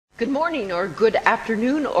Good morning or good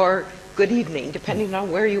afternoon or good evening, depending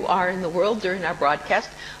on where you are in the world during our broadcast.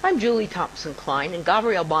 I'm Julie Thompson Klein, and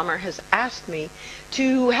Gabrielle Baumer has asked me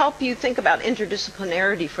to help you think about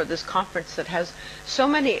interdisciplinarity for this conference that has so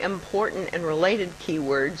many important and related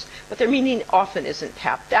keywords, but their meaning often isn't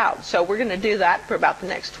tapped out. So we're going to do that for about the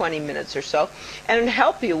next 20 minutes or so. And to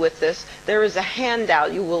help you with this, there is a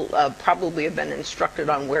handout. You will probably have been instructed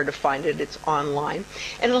on where to find it. It's online.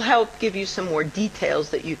 And it'll help give you some more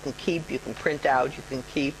details that you can keep, you can print out, you can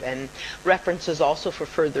keep, and references also for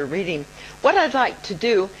further reading. What I'd like to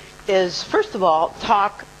do is, first of all,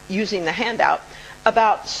 talk, using the handout,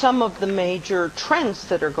 about some of the major trends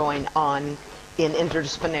that are going on in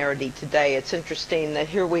interdisciplinarity today. It's interesting that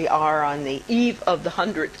here we are on the eve of the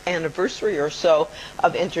 100th anniversary or so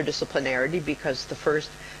of interdisciplinarity, because the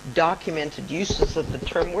first documented uses of the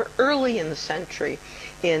term were early in the century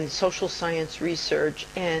in social science research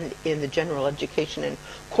and in the general education and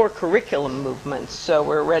core curriculum movements. So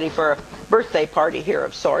we're ready for a birthday party here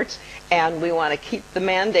of sorts, and we want to keep the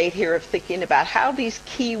mandate here of thinking about how these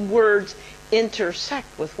key words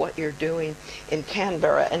intersect with what you're doing in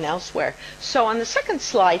Canberra and elsewhere. So on the second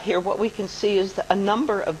slide here, what we can see is a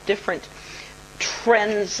number of different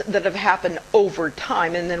trends that have happened over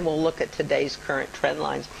time, and then we'll look at today's current trend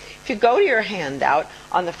lines. If you go to your handout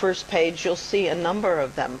on the first page, you'll see a number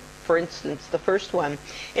of them. For instance, the first one,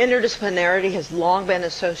 interdisciplinarity has long been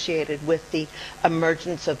associated with the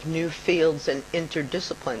emergence of new fields and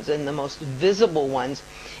interdisciplines, and the most visible ones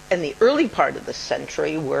in the early part of the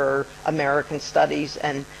century were American studies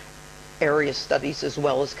and area studies, as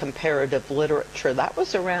well as comparative literature. That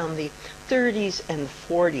was around the 30s and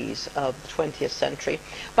 40s of the 20th century.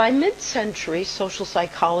 By mid-century, social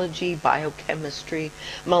psychology, biochemistry,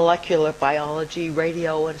 molecular biology,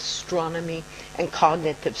 radio astronomy, and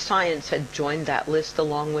cognitive science had joined that list,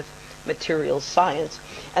 along with materials science.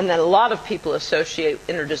 And then a lot of people associate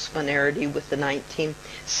interdisciplinarity with the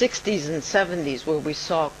 1960s and 70s, where we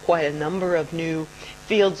saw quite a number of new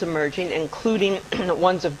fields emerging, including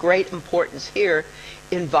ones of great importance here: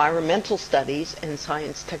 environmental studies and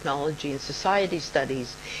science, technology, and society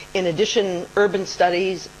studies. In addition, urban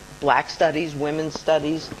studies, black studies, women's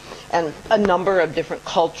studies, and a number of different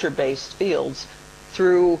culture-based fields.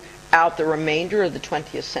 Throughout the remainder of the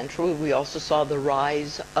 20th century, we also saw the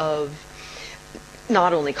rise of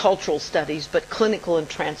not only cultural studies, but clinical and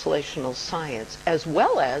translational science, as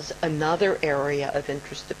well as another area of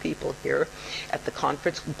interest to people here at the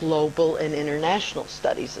conference, global and international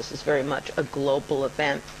studies. This is very much a global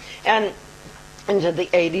event. And into the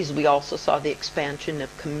 80s, we also saw the expansion of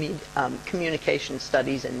communication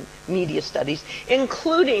studies and media studies,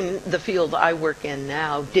 including the field I work in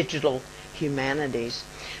now, digital humanities.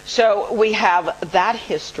 So we have that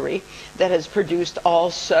history that has produced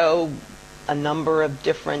also a number of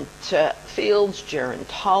different fields: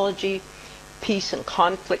 gerontology, peace and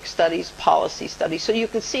conflict studies, policy studies. So you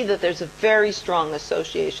can see that there's a very strong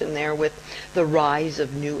association there with the rise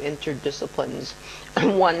of new interdisciplines,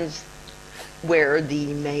 ones where the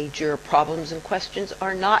major problems and questions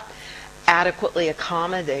are not adequately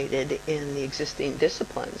accommodated in the existing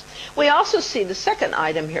disciplines. We also see the second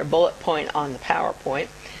item here, bullet point on the PowerPoint: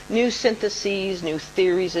 new syntheses, new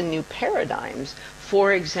theories, and new paradigms.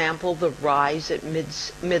 For example, the rise at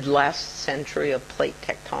mid-last century of plate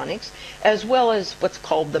tectonics, as well as what's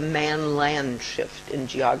called the man-land shift in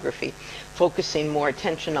geography, focusing more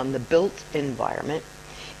attention on the built environment.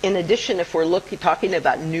 In addition, if we're talking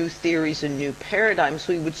about new theories and new paradigms,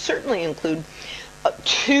 we would certainly include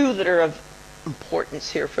two that are of importance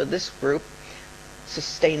here for this group: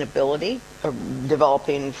 sustainability,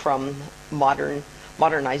 developing from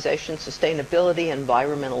modernization, sustainability,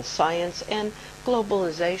 environmental science, and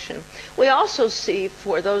globalization. We also see,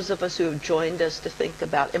 for those of us who have joined us to think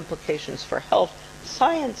about implications for health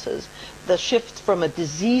sciences, the shift from a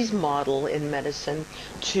disease model in medicine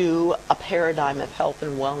to a paradigm of health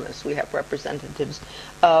and wellness. We have representatives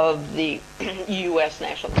of the U.S.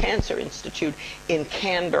 National Cancer Institute in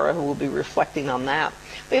Canberra who will be reflecting on that.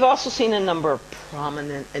 We've also seen a number of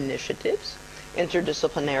prominent initiatives.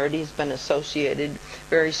 Interdisciplinarity has been associated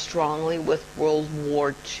very strongly with World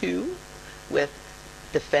War II, with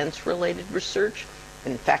defense-related research.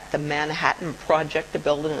 In fact, the Manhattan Project to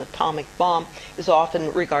build an atomic bomb is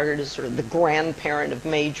often regarded as sort of the grandparent of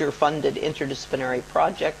major funded interdisciplinary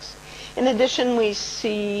projects. In addition, we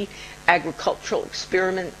see agricultural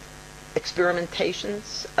stations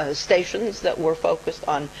that were focused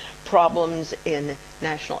on problems in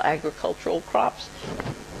national agricultural crops,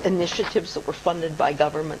 initiatives that were funded by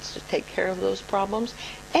governments to take care of those problems.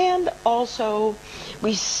 And also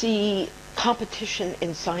we see competition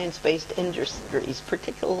in science-based industries,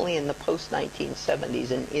 particularly in the post-1970s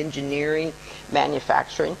in engineering,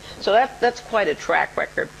 manufacturing. So that's quite a track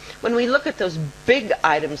record. When we look at those big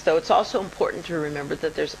items, though, it's also important to remember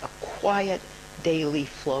that there's a quiet daily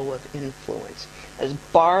flow of influence. There's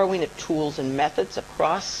borrowing of tools and methods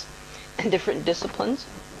across different disciplines,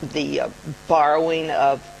 the borrowing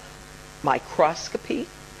of microscopy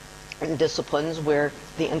in disciplines where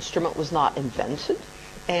the instrument was not invented,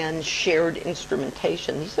 and shared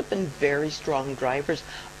instrumentation. These have been very strong drivers,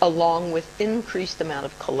 along with increased amount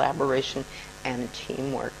of collaboration and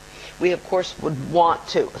teamwork. We, of course, would want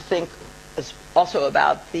to think also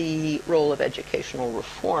about the role of educational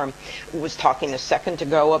reform. I was talking a second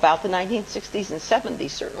ago about the 1960s and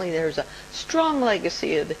 70s. Certainly there's a strong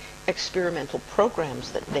legacy of experimental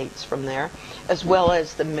programs that dates from there, as well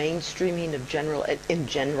as the mainstreaming of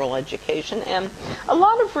general education, and a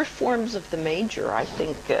lot of reforms of the major. I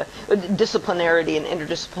think disciplinarity and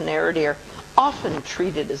interdisciplinarity are often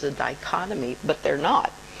treated as a dichotomy, but they're not.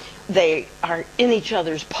 They are in each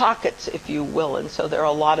other's pockets, if you will, and so there are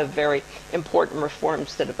a lot of very important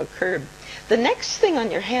reforms that have occurred. The next thing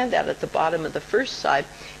on your handout at the bottom of the first side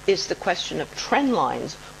is the question of trend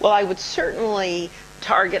lines. Well, I would certainly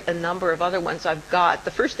target a number of other ones I've got.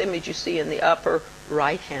 The first image you see in the upper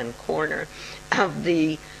right-hand corner of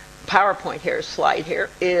the PowerPoint slide here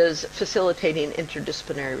is facilitating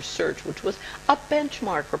interdisciplinary research, which was a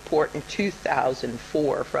benchmark report in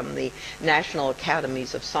 2004 from the National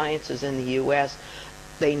Academies of Sciences in the U.S.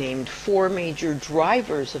 They named 4 major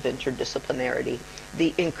drivers of interdisciplinarity: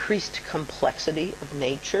 the increased complexity of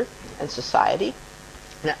nature and society.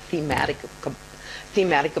 That thematic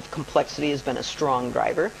of complexity has been a strong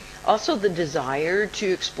driver. Also, the desire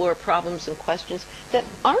to explore problems and questions that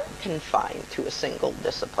aren't confined to a single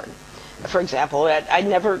discipline. For example, I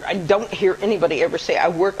don't hear anybody ever say, I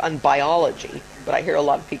work on biology, but I hear a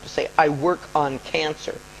lot of people say, I work on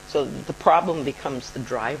cancer. So the problem becomes the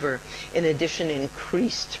driver. In addition,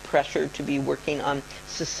 increased pressure to be working on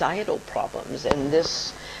societal problems, and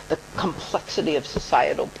the complexity of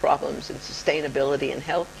societal problems in sustainability and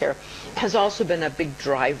healthcare has also been a big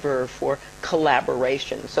driver for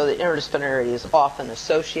collaboration. So the interdisciplinarity is often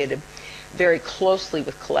associated very closely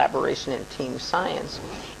with collaboration in team science.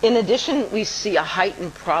 In addition, we see a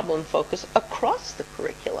heightened problem focus across the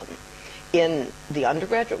curriculum, in the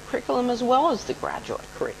undergraduate curriculum as well as the graduate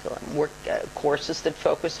curriculum. Courses that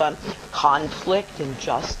focus on conflict,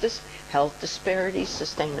 injustice, health disparities,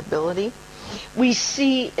 sustainability. We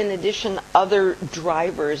see, in addition, other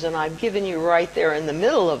drivers, and I've given you right there in the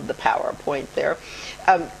middle of the PowerPoint there,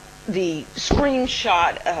 the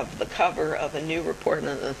screenshot of the cover of a new report on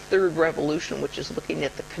the third revolution, which is looking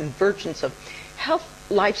at the convergence of health,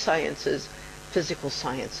 life sciences, physical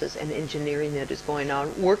sciences, and engineering that is going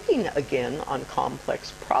on, working again on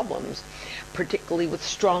complex problems, particularly with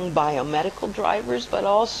strong biomedical drivers, but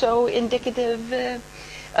also indicative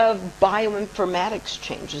of bioinformatics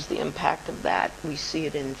changes, the impact of that. We see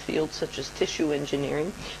it in fields such as tissue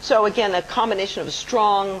engineering. So again, a combination of a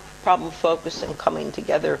strong problem focus and coming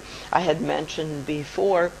together. I had mentioned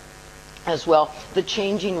before as well the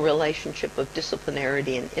changing relationship of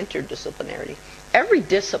disciplinarity and interdisciplinarity. Every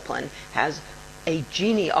discipline has a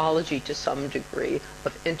genealogy to some degree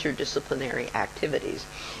of interdisciplinary activities.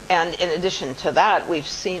 And in addition to that, we've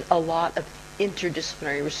seen a lot of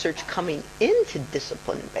interdisciplinary research coming into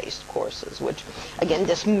discipline-based courses, which again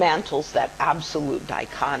dismantles that absolute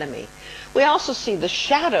dichotomy. We also see the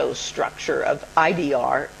shadow structure of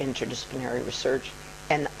IDR, interdisciplinary research,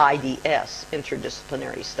 and IDS,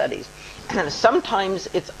 interdisciplinary studies. And sometimes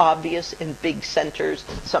it's obvious in big centers,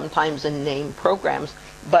 sometimes in named programs,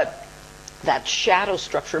 but that shadow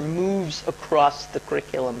structure moves across the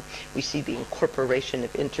curriculum. We see the incorporation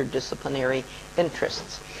of interdisciplinary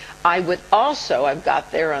interests. I would also, I've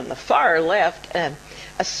got there on the far left a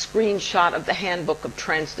screenshot of the Handbook of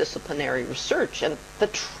Transdisciplinary Research, and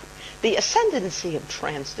the ascendancy of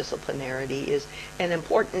transdisciplinarity is an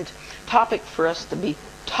important topic for us to be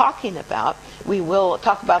talking about. We will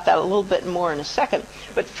talk about that a little bit more in a second,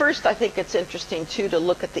 but first I think it's interesting too to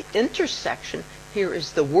look at the intersection. Here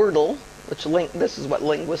is the Wordle, which this is what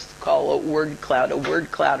linguists call a word cloud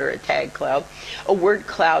or a tag cloud, a word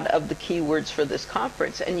cloud of the keywords for this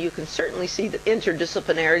conference. And you can certainly see that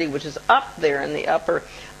interdisciplinarity, which is up there in the upper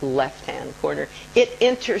left-hand corner, it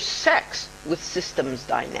intersects with systems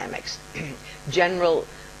dynamics. General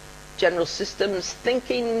systems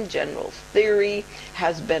thinking, general theory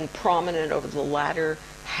has been prominent over the latter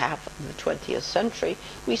half of the 20th century.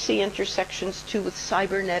 We see intersections too with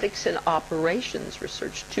cybernetics and operations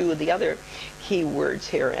research, two of the other key words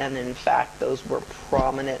here, and in fact those were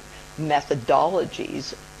prominent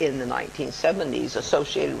methodologies in the 1970s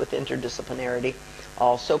associated with interdisciplinarity.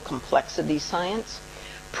 Also complexity science,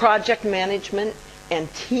 project management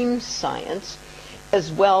and team science,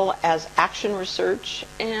 as well as action research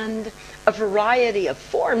and a variety of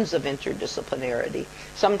forms of interdisciplinarity.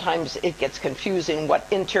 Sometimes it gets confusing what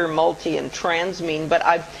inter, multi, and trans mean, but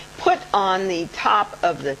I've put on the top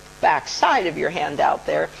of the back side of your handout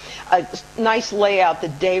there a nice layout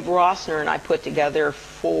that Dave Rossner and I put together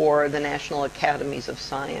for the National Academies of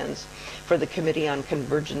Science, for the Committee on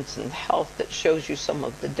Convergence and Health, that shows you some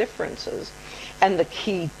of the differences. And the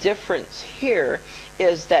key difference here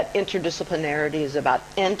is that interdisciplinarity is about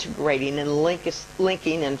integrating and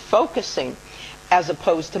linking and focusing, as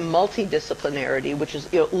opposed to multidisciplinarity, which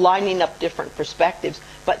is lining up different perspectives,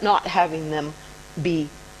 but not having them be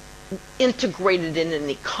integrated in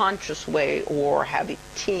any conscious way or having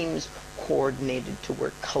teams coordinated to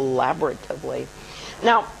work collaboratively.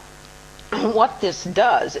 Now, what this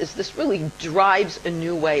does is this really drives a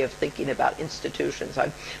new way of thinking about institutions.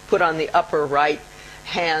 I've put on the upper right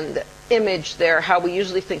hand image there how we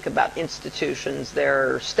usually think about institutions.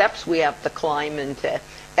 There are steps we have to climb into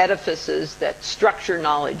edifices that structure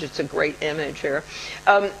knowledge. It's a great image here.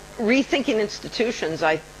 Rethinking institutions,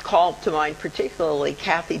 I call to mind particularly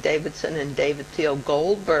Kathy Davidson and David Theo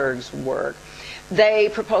Goldberg's work. They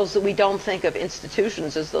propose that we don't think of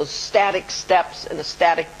institutions as those static steps in a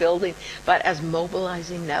static building, but as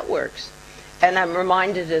mobilizing networks. And I'm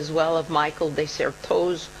reminded as well of Michael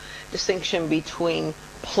Desserteau's distinction between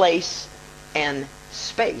place and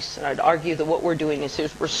space. And I'd argue that what we're doing is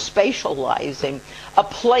we're spatializing. A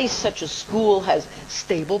place such as school has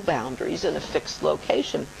stable boundaries and a fixed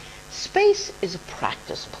location. Space is a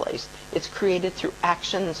practice place. It's created through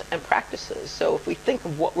actions and practices. So if we think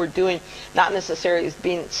of what we're doing, not necessarily as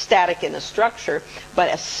being static in a structure, but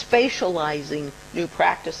as spatializing new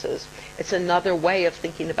practices, it's another way of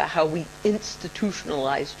thinking about how we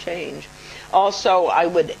institutionalize change. Also, I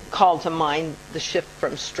would call to mind the shift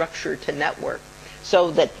from structure to network,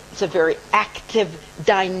 so that it's a very active,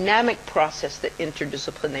 dynamic process that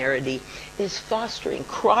interdisciplinarity is fostering,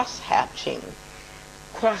 cross-hatching,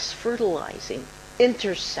 cross-fertilizing,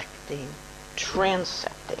 intersecting,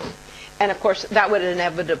 transecting. And of course, that would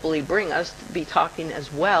inevitably bring us to be talking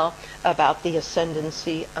as well about the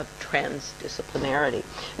ascendancy of transdisciplinarity.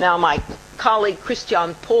 Now, my colleague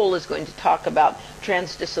Christian Pohl is going to talk about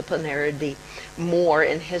transdisciplinarity more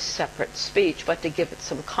in his separate speech, but to give it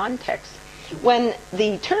some context, when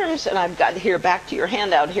the terms, and I've got here back to your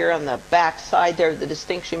handout here on the back side there, the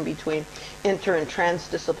distinction between inter and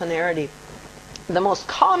transdisciplinarity, the most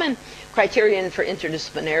common criterion for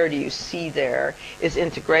interdisciplinarity you see there is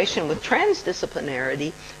integration. With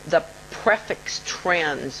transdisciplinarity, the prefix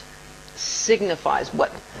trans signifies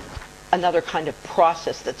what another kind of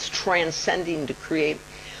process that's transcending to create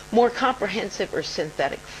more comprehensive or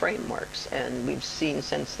synthetic frameworks. And we've seen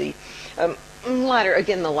since the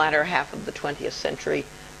latter half of the 20th century,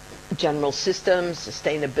 general systems,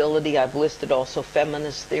 sustainability. I've listed also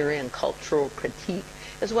feminist theory and cultural critique,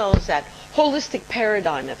 as well as that holistic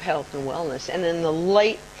paradigm of health and wellness. And in the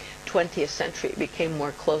late 20th century, it became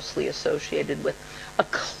more closely associated with a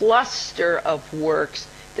cluster of works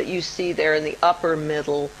that you see there in the upper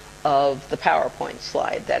middle of the PowerPoint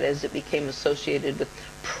slide. That is, it became associated with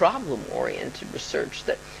problem-oriented research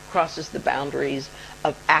that crosses the boundaries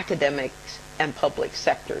of academics and public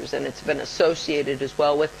sectors. And it's been associated as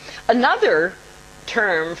well with another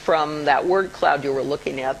term from that word cloud you were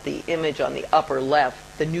looking at, the image on the upper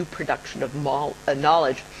left, the new production of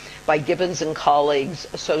knowledge, by Gibbons and colleagues,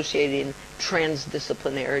 associating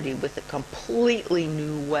transdisciplinarity with a completely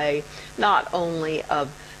new way, not only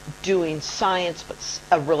of doing science, but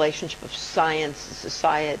a relationship of science and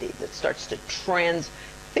society that starts to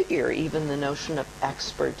transfigure even the notion of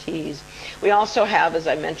expertise. We also have, as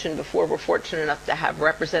I mentioned before, we're fortunate enough to have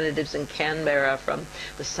representatives in Canberra from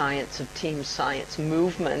the Science of Team Science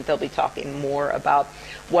movement. They'll be talking more about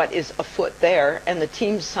what is afoot there, and the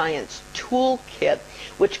Team Science Toolkit,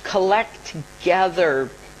 which collect together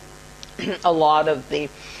a lot of the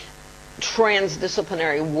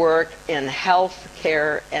transdisciplinary work in health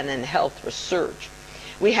care and in health research.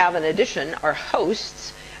 We have, in addition, our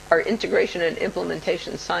hosts, our integration and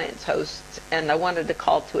implementation science hosts, and I wanted to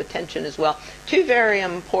call to attention as well two very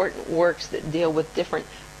important works that deal with different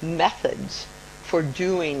methods for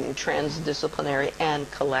doing transdisciplinary and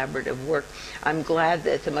collaborative work. I'm glad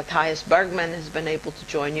that Matthias Bergman has been able to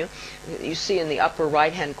join you. You see in the upper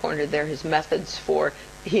right-hand corner there his methods for,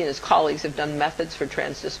 he and his colleagues have done methods for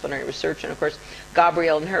transdisciplinary research, and of course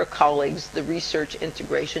Gabrielle and her colleagues, the research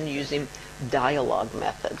integration using dialogue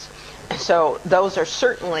methods. So those are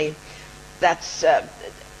certainly, that's a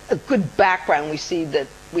good background. We see that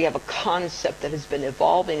we have a concept that has been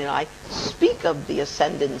evolving, and I speak of the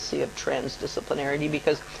ascendancy of transdisciplinarity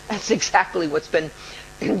because that's exactly what's been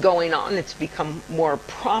going on. It's become more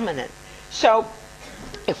prominent. So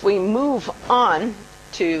if we move on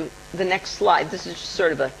to the next slide, this is just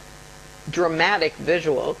sort of a dramatic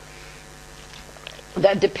visual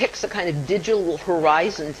that depicts a kind of digital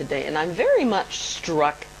horizon today, and I'm very much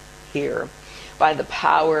struck here by the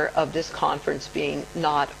power of this conference being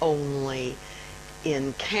not only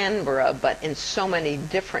in Canberra, but in so many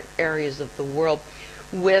different areas of the world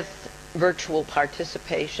with virtual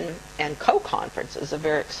participation and co-conferences, a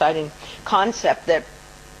very exciting concept that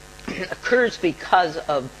occurs because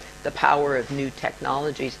of the power of new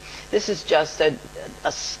technologies. This is just a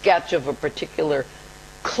sketch of a particular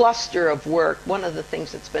cluster of work. One of the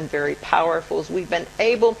things that's been very powerful is we've been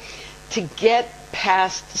able to get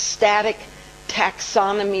past static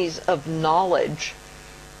taxonomies of knowledge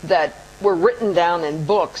that were written down in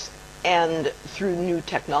books, and through new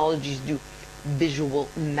technologies do visual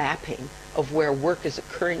mapping of where work is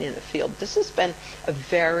occurring in a field. This has been a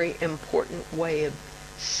very important way of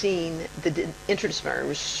seeing the interdisciplinary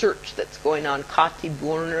research that's going on. Kati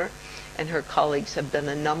Burner and her colleagues have done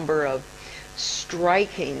a number of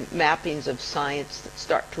striking mappings of science that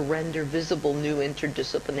start to render visible new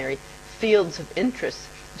interdisciplinary fields of interest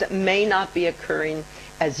that may not be occurring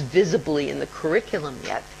as visibly in the curriculum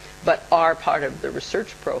yet, but are part of the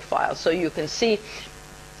research profile. So you can see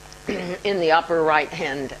in the upper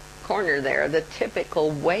right-hand corner there the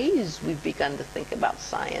typical ways we've begun to think about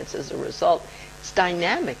science as a result. It's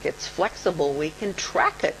dynamic, it's flexible, we can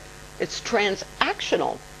track it, it's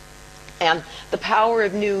transactional. And the power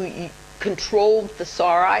of new controlled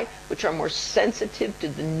thesauri, which are more sensitive to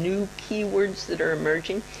the new keywords that are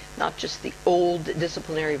emerging, not just the old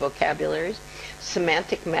disciplinary vocabularies.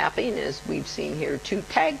 Semantic mapping, as we've seen here, to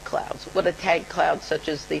tag clouds. What a tag cloud such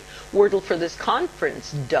as the Wordle for this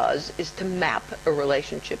conference does is to map a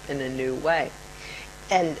relationship in a new way.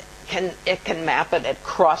 And it can map it at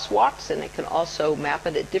crosswalks, and it can also map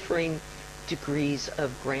it at differing degrees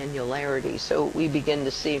of granularity. So we begin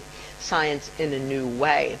to see science in a new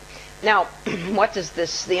way. Now, what does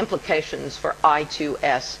this, the implications for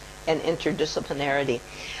I2S and interdisciplinarity?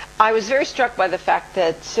 I was very struck by the fact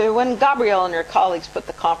that when Gabrielle and her colleagues put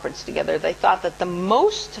the conference together, they thought that the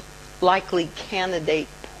most likely candidate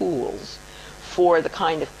pools for the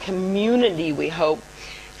kind of community we hope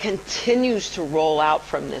continues to roll out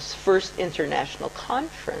from this first international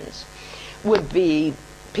conference would be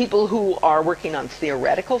people who are working on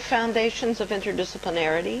theoretical foundations of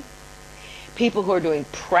interdisciplinarity, people who are doing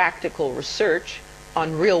practical research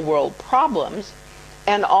on real-world problems,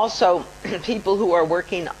 and also people who are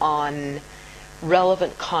working on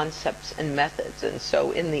relevant concepts and methods. And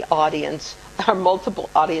so in the audience, our multiple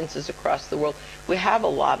audiences across the world, we have a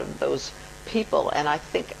lot of those people. And I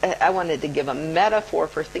think I wanted to give a metaphor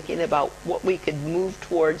for thinking about what we could move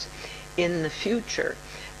towards in the future.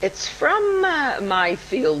 It's from my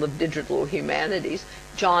field of digital humanities.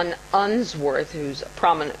 John Unsworth, who's a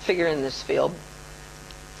prominent figure in this field,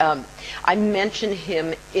 I mention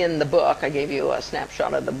him in the book. I gave you a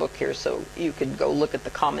snapshot of the book here so you could go look at the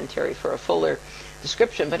commentary for a fuller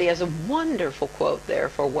description. But he has a wonderful quote there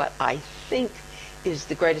for what I think is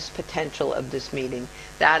the greatest potential of this meeting.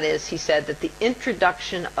 That is, he said that the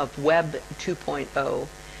introduction of Web 2.0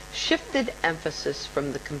 shifted emphasis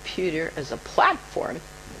from the computer as a platform,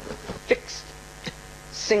 fixed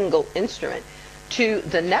single instrument, to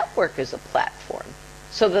the network as a platform,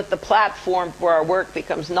 so that the platform for our work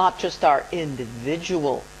becomes not just our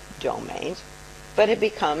individual domains, but it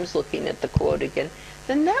becomes, looking at the quote again,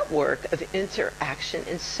 the network of interaction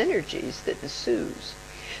and synergies that ensues.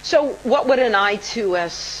 So what would an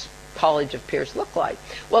I2S College of Peers look like?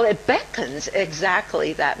 Well, it beckons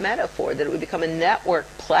exactly that metaphor, that it would become a network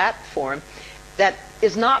platform that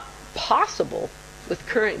is not possible with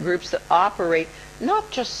current groups that operate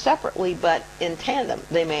not just separately, but in tandem.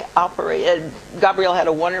 They may operate, and Gabrielle had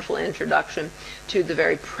a wonderful introduction to the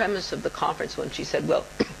very premise of the conference when she said, well,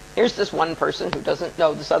 here's this one person who doesn't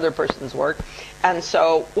know this other person's work. And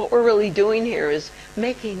so what we're really doing here is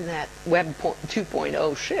making that Web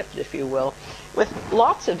 2.0 shift, if you will, with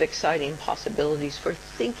lots of exciting possibilities for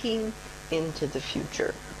thinking into the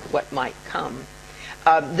future, what might come.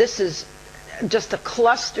 This is just a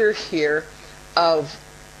cluster here of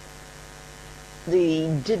the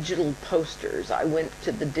digital posters. I went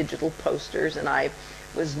to the digital posters and I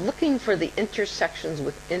was looking for the intersections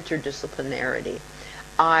with interdisciplinarity.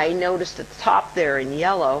 I noticed at the top there in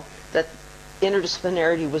yellow that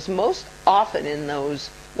interdisciplinarity was most often in those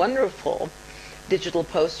wonderful digital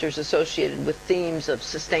posters associated with themes of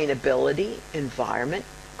sustainability, environment,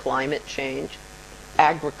 climate change,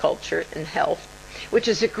 agriculture, and health, which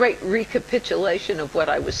is a great recapitulation of what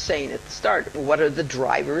I was saying at the start. What are the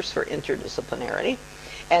drivers for interdisciplinarity?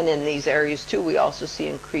 And in these areas, too, we also see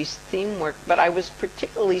increased theme work. But I was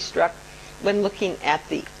particularly struck when looking at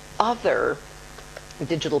the other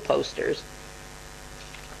digital posters.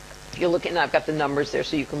 If you're looking, I've got the numbers there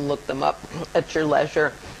so you can look them up at your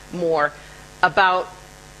leisure more, about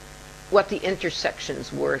what the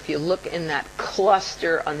intersections were. If you look in that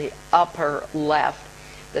cluster on the upper left,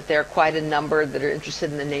 that there are quite a number that are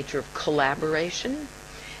interested in the nature of collaboration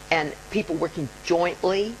and people working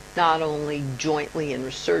jointly, not only jointly in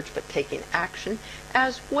research, but taking action,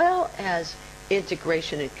 as well as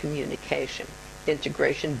integration and communication.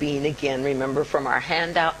 Integration being, again, remember from our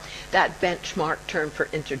handout, that benchmark term for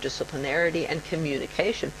interdisciplinarity, and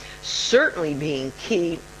communication certainly being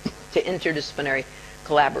key to interdisciplinary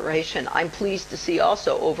collaboration. I'm pleased to see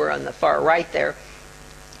also over on the far right there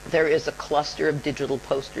is a cluster of digital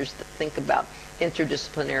posters that think about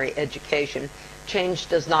interdisciplinary education. Change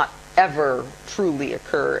does not ever truly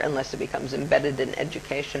occur unless it becomes embedded in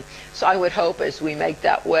education. So I would hope as we make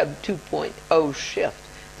that Web 2.0 shift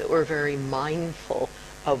that we're very mindful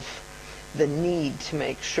of the need to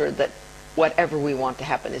make sure that whatever we want to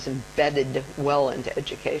happen is embedded well into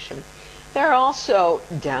education. There are also,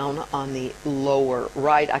 down on the lower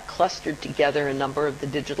right, I clustered together a number of the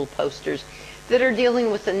digital posters that are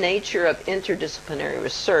dealing with the nature of interdisciplinary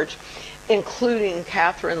research, including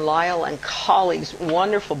Catherine Lyle and colleagues'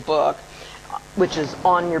 wonderful book, which is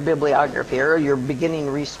on your bibliography or your beginning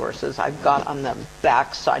resources. I've got on the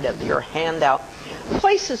back side of your handout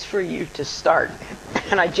places for you to start.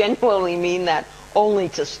 And I genuinely mean that only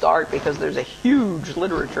to start, because there's a huge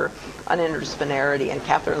literature on interdisciplinarity, and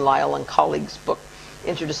Catherine Lyle and colleagues' book,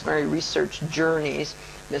 Interdisciplinary Research Journeys,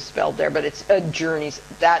 misspelled there, but it's journeys,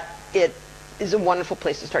 that it is a wonderful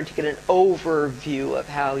place to start to get an overview of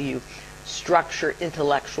how you structure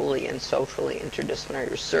intellectually and socially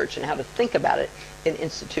interdisciplinary research and how to think about it in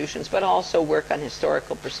institutions, but also work on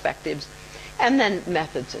historical perspectives, and then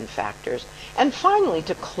methods and factors. And finally,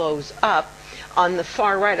 to close up, on the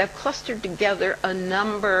far right, I've clustered together a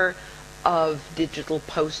number of digital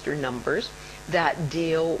poster numbers that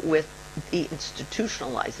deal with the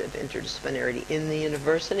institutionalization of interdisciplinarity in the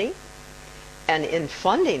university and in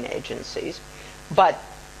funding agencies. But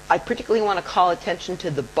I particularly want to call attention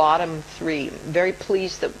to the bottom three. I'm very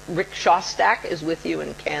pleased that Rick Shostak is with you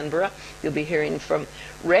in Canberra. You'll be hearing from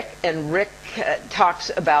Rick, and Rick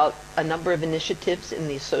talks about a number of initiatives in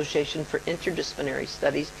the Association for Interdisciplinary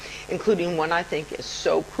Studies, including one I think is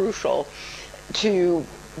so crucial to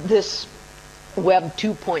this Web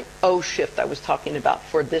 2.0 shift I was talking about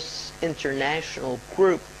for this international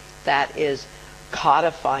group, that is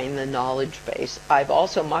codifying the knowledge base. I've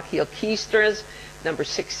also Makhil Keister's number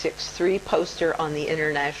 663 poster on the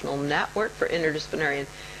International Network for Interdisciplinary and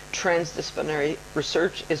Transdisciplinary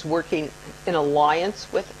Research is working in alliance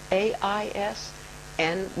with AIS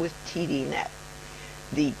and with TDNet,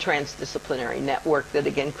 the transdisciplinary network that,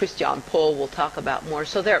 again, Christian Pohl will talk about more.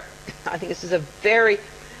 So there, I think this is a very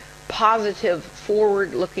positive,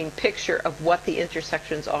 forward-looking picture of what the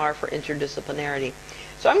intersections are for interdisciplinarity.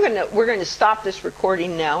 So we're going to stop this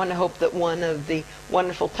recording now, and I hope that one of the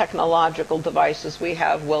wonderful technological devices we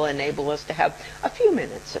have will enable us to have a few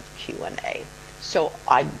minutes of Q&A. So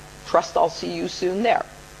I trust I'll see you soon there.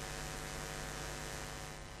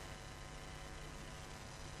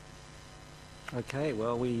 Okay,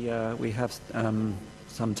 well, we have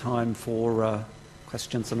some time for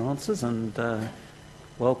questions and answers, and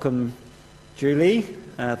welcome, Julie.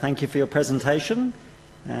 Thank you for your presentation.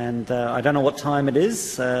 And I don't know what time it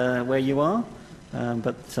is where you are,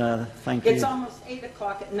 but thank you. It's almost 8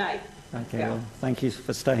 o'clock at night. Okay, yeah. Well, thank you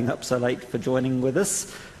for staying up so late, for joining with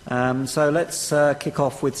us. So let's kick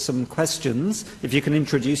off with some questions. If you can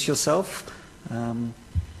introduce yourself.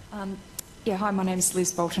 Yeah, hi, my name is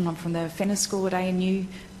Liz Bolton. I'm from the Fenner School at ANU,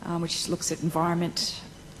 which looks at environment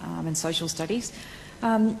and social studies.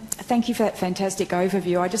 Thank you for that fantastic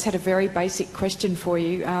overview. I just had a very basic question for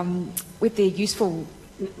you. With the useful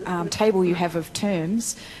table you have of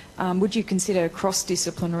terms, would you consider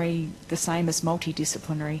cross-disciplinary the same as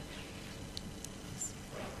multidisciplinary?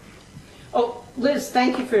 Oh, Liz,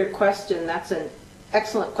 thank you for your question. That's an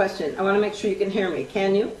excellent question. I want to make sure you can hear me.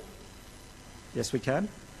 Can you? Yes, we can.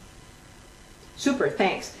 Super,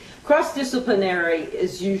 thanks. Cross-disciplinary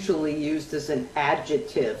is usually used as an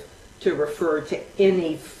adjective to refer to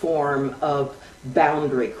any form of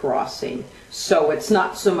boundary crossing. So it's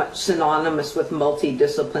not so much synonymous with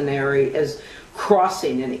multidisciplinary as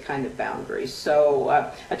crossing any kind of boundaries.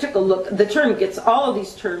 So I took a look. The term gets, all of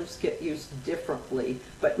these terms get used differently,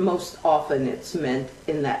 but most often it's meant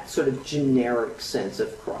in that sort of generic sense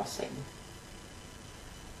of crossing.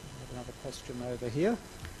 Another question over here.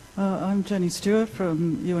 I'm Jenny Stewart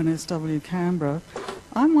from UNSW Canberra.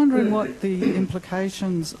 I'm wondering what the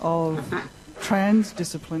implications of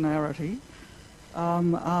transdisciplinarity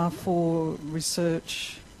are for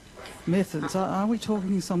research methods. Are we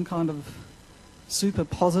talking some kind of super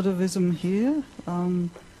positivism here?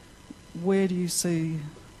 Where do you see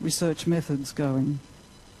research methods going?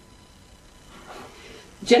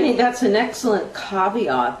 Jenny, that's an excellent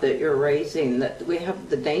caveat that you're raising, that we have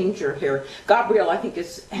the danger here. Gabrielle, I think,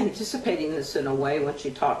 is anticipating this in a way when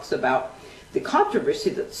she talks about the controversy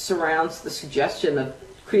that surrounds the suggestion of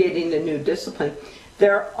creating a new discipline.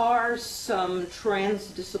 There are some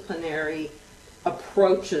transdisciplinary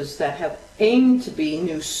approaches that have aimed to be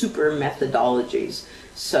new super methodologies,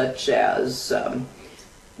 such as,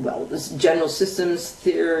 well, this general systems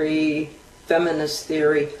theory, feminist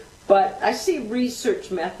theory, but I see research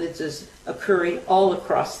methods as occurring all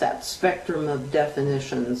across that spectrum of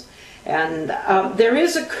definitions. And there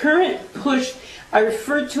is a current push, I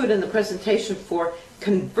referred to it in the presentation, for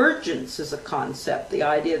convergence as a concept, the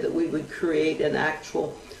idea that we would create an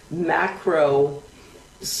actual macro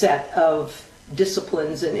set of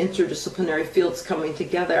disciplines and interdisciplinary fields coming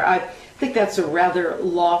together. I think that's a rather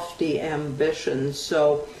lofty ambition.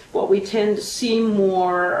 So what we tend to see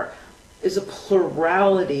more is a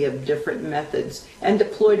plurality of different methods and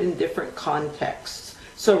deployed in different contexts.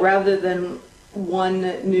 So rather than one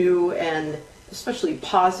new and especially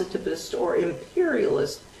positivist or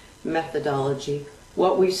imperialist methodology,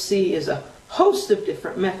 what we see is a host of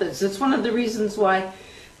different methods. It's one of the reasons why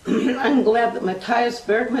I'm glad that Matthias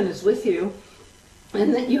Bergman is with you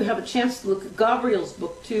and that you have a chance to look at Gabrielle's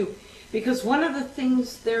book too, because one of the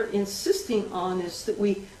things they're insisting on is that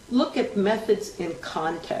we look at methods in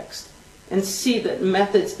context and see that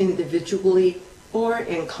methods individually or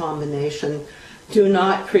in combination do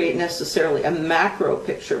not create necessarily a macro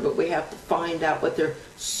picture, but we have to find out what their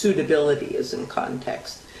suitability is in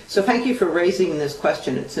context. So thank you for raising this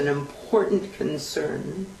question. It's an important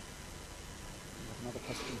concern. Another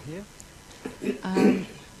question here.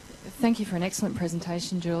 Thank you for an excellent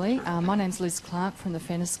presentation, Julie. My name's Liz Clark from the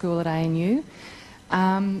Fenner School at ANU.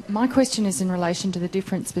 My question is in relation to the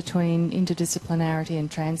difference between interdisciplinarity and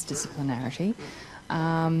transdisciplinarity.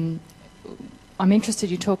 I'm interested,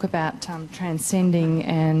 you talk about transcending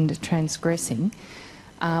and transgressing.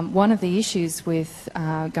 One of the issues with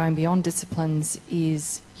going beyond disciplines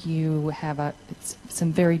is you have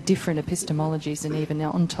some very different epistemologies and even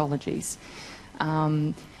ontologies.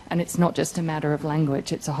 And it's not just a matter of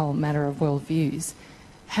language, it's a whole matter of worldviews.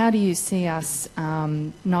 How do you see us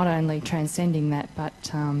not only transcending that,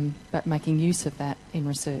 but making use of that in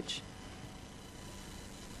research?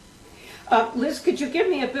 Liz, could you give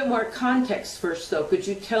me a bit more context first, though? Could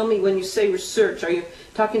you tell me, when you say research, are you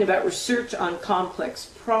talking about research on complex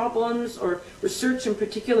problems or research in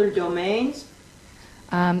particular domains?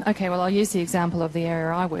 Okay, well, I'll use the example of the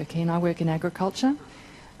area I work in. I work in agriculture,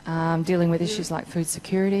 dealing with issues like food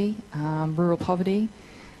security, rural poverty,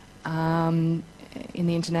 in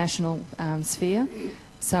the international sphere.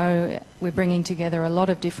 So we're bringing together a lot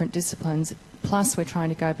of different disciplines, plus we're trying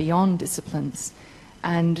to go beyond disciplines.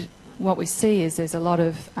 And what we see is there's a lot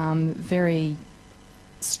of very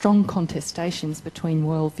strong contestations between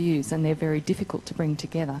worldviews, and they're very difficult to bring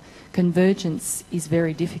together. Convergence is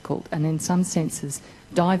very difficult, and in some senses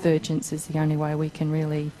divergence is the only way we can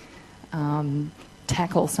really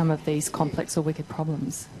tackle some of these complex or wicked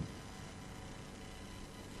problems.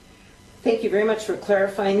 Thank you very much for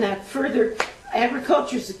clarifying that further.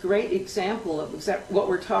 Agriculture is a great example of exactly what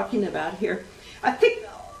we're talking about here. I think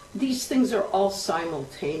these things are all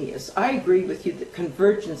simultaneous. I agree with you that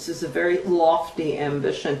convergence is a very lofty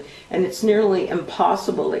ambition, and it's nearly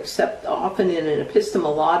impossible, except often in an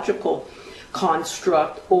epistemological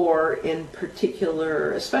construct or in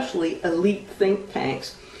particular, especially elite think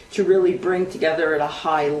tanks, to really bring together at a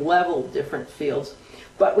high level different fields.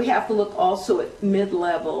 But we have to look also at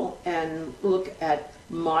mid-level and look at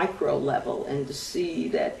micro level, and to see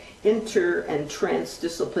that inter and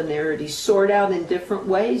transdisciplinarity sort out in different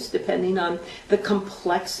ways depending on the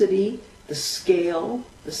complexity, the scale,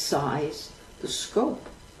 the size, the scope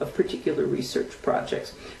of particular research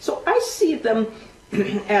projects. So I see them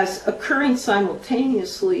as occurring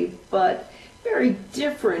simultaneously, but very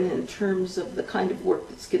different in terms of the kind of work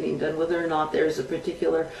that's getting done, whether or not there's a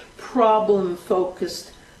particular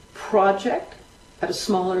problem-focused project at a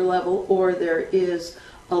smaller level, or there is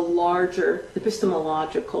a larger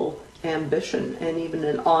epistemological ambition and even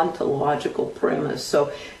an ontological premise.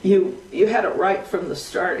 So you had it right from the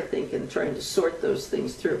start, I think, in trying to sort those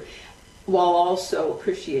things through, while also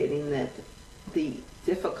appreciating that the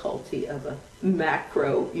difficulty of a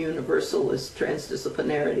macro universalist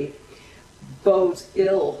transdisciplinarity bodes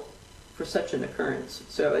ill for such an occurrence.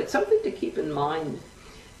 So it's something to keep in mind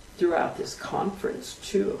throughout this conference,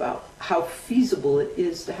 too, about how feasible it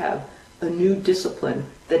is to have a new discipline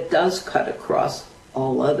that does cut across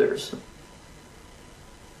all others.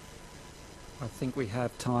 I think we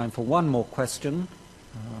have time for one more question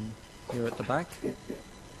here at the back.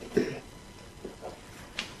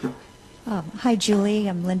 Hi, Julie.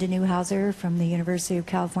 I'm Linda Newhouser from the University of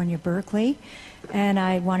California, Berkeley. And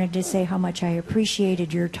I wanted to say how much I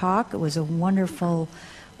appreciated your talk. It was a wonderful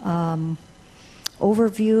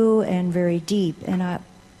overview and very deep. And I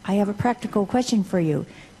have a practical question for you.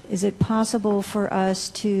 Is it possible for us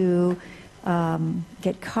to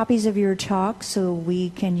get copies of your talk so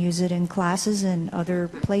we can use it in classes and other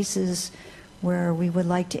places where we would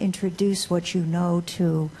like to introduce what you know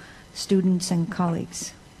to students and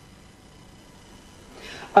colleagues?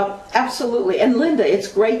 Absolutely. And Linda, it's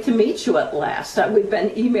great to meet you at last. We've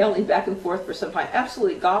been emailing back and forth for some time.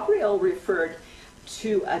 Absolutely. Gabrielle referred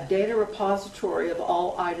to a data repository of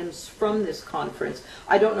all items from this conference.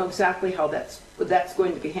 I don't know exactly how that's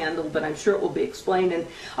going to be handled, but I'm sure it will be explained. And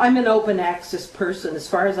I'm an open access person. As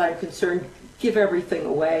far as I'm concerned, give everything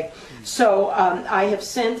away. So I have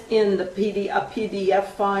sent in a PDF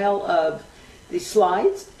file of the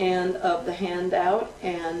slides and of the handout,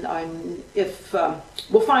 and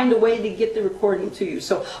we'll find a way to get the recording to you.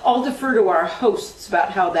 So I'll defer to our hosts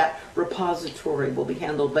about how that repository will be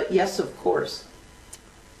handled. But yes, of course.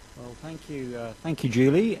 Well, thank you,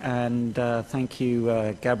 Julie, and thank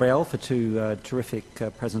you, Gabrielle, for two terrific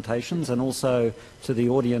presentations, and also to the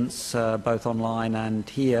audience, both online and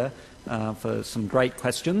here, for some great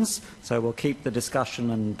questions. So we'll keep the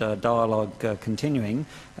discussion and dialogue continuing.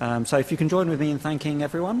 So if you can join with me in thanking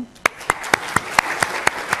everyone.